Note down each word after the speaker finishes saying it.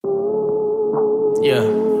Yeah.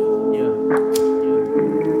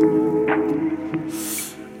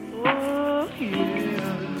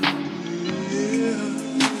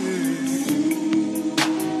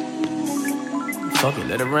 Fuck it,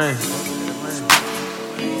 let it rain.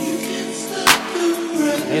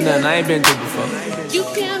 Ain't nothing I ain't been through before. You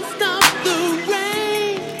can't stop the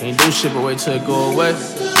rain. Ain't do shit but wait till it go away.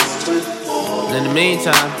 And in the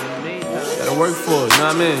meantime, gotta work for it, you know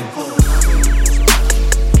what I mean?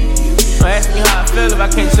 Don't ask me how I feel if I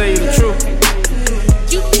can't tell you the truth.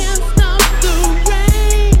 You can't stop the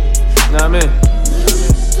rain. You know what I mean?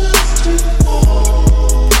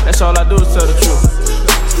 That's all I do is tell the truth.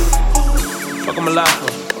 Fuck I'm alive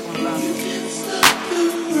for.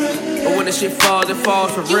 But when the shit falls, it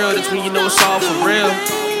falls for real. That's when you know it's all for real.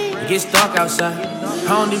 It gets dark outside.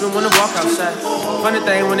 I don't even wanna walk outside. Funny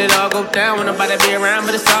thing when it all go down, when nobody be around,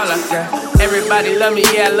 but it's all like that. Everybody love me,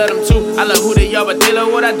 yeah, I love them too. I love who they are, but they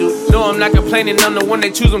love what I do. No, I'm not complaining, I'm the one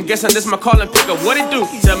they choose. I'm guessing this my call and pick up what it do.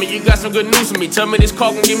 Tell me you got some good news for me. Tell me this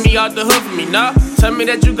call can get me out the hood for me, nah. Tell me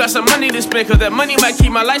that you got some money to spend, cause that money might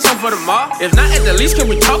keep my lights on for tomorrow. If not, at the least, can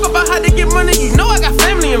we talk about how they get money? You know I got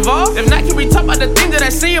family involved. If not, can we talk about the things that I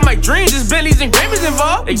see in my dreams? There's Bentleys and Grammys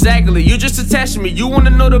involved. Exactly, you just attached to me. You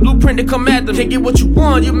wanna know the blueprint to come at them. Can't get what you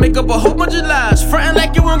want, you make up a whole bunch of lies, frontin'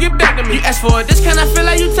 like you won't get back to me. You asked for it, this kind I feel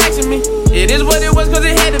like you taxing me. It is what it was, cause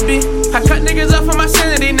it had to be. I cut niggas off for my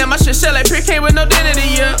sanity. Now my shit sell like Prick came with no identity,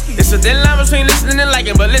 yeah. It's a thin line between listening and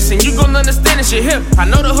liking, but listen, you gon' understand this shit here. I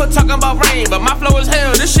know the hood talking about rain, but my flow is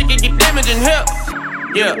hell. This shit can get damaged in hell,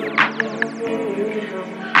 yeah.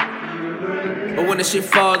 But when the shit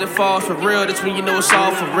falls, it falls for real. That's when you know it's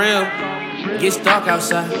all for real. It gets dark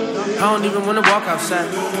outside. I don't even wanna walk outside.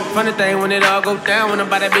 Funny thing when it all go down, when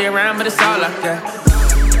nobody be around, but it's all like that.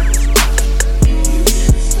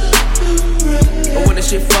 But when the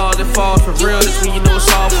shit falls, it falls for real. That's when you know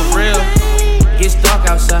it's all for real. It gets dark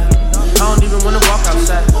outside. I don't even wanna walk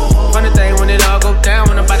outside. Funny thing when it all go down,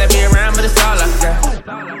 when nobody be around, but it's all like that.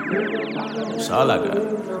 It's all I got.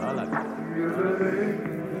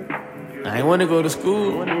 I ain't wanna go to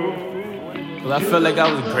school, cause I felt like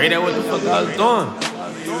I was great at what the fuck I was doing.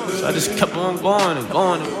 So I just kept on going and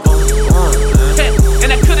going and going and going, man.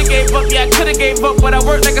 And I could've gave up, yeah, I could've gave up, but I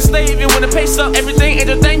worked like a slave even when the pay's up. Everything ain't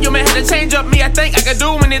a thing, you man had to change up. Me, I think I could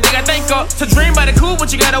do anything I think up. To dream by the cool,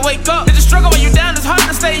 but you gotta wake up. To just struggle while you down, it's hard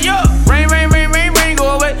to stay up. Rain, rain, rain, rain, rain,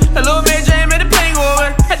 go away. A little bit jam, made the pain go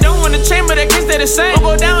away. I don't wanna change, but I can't stay the same.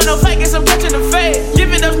 Don't go down, no fight, get some catching the fade.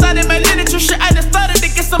 Give it up, started my literature shit. I just started to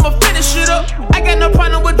get some finish shit up. I got no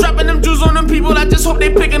problem with dropping them jewels on them people. I just hope they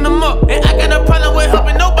picking them up. And I got no problem with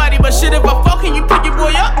helping nobody, but shit, if I fall, can you pick your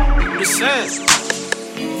boy up? Just saying.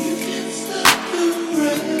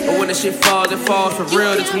 But when the shit falls, it falls for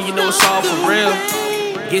real. That's when you know it's all for real.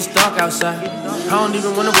 It gets dark outside. I don't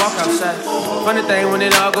even wanna walk outside. Funny thing when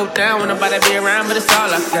it all go down, when nobody be around, but it's all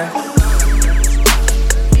like that.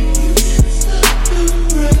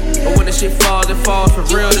 But when the shit falls, it falls for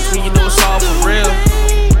real. That's when you know it's all for real.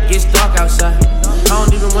 It gets dark outside. I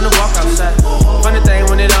don't even wanna walk outside. Funny thing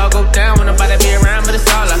when it all go down, when nobody be around, but it's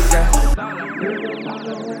all like that.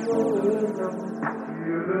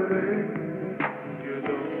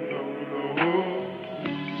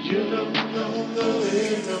 You don't know the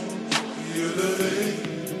way,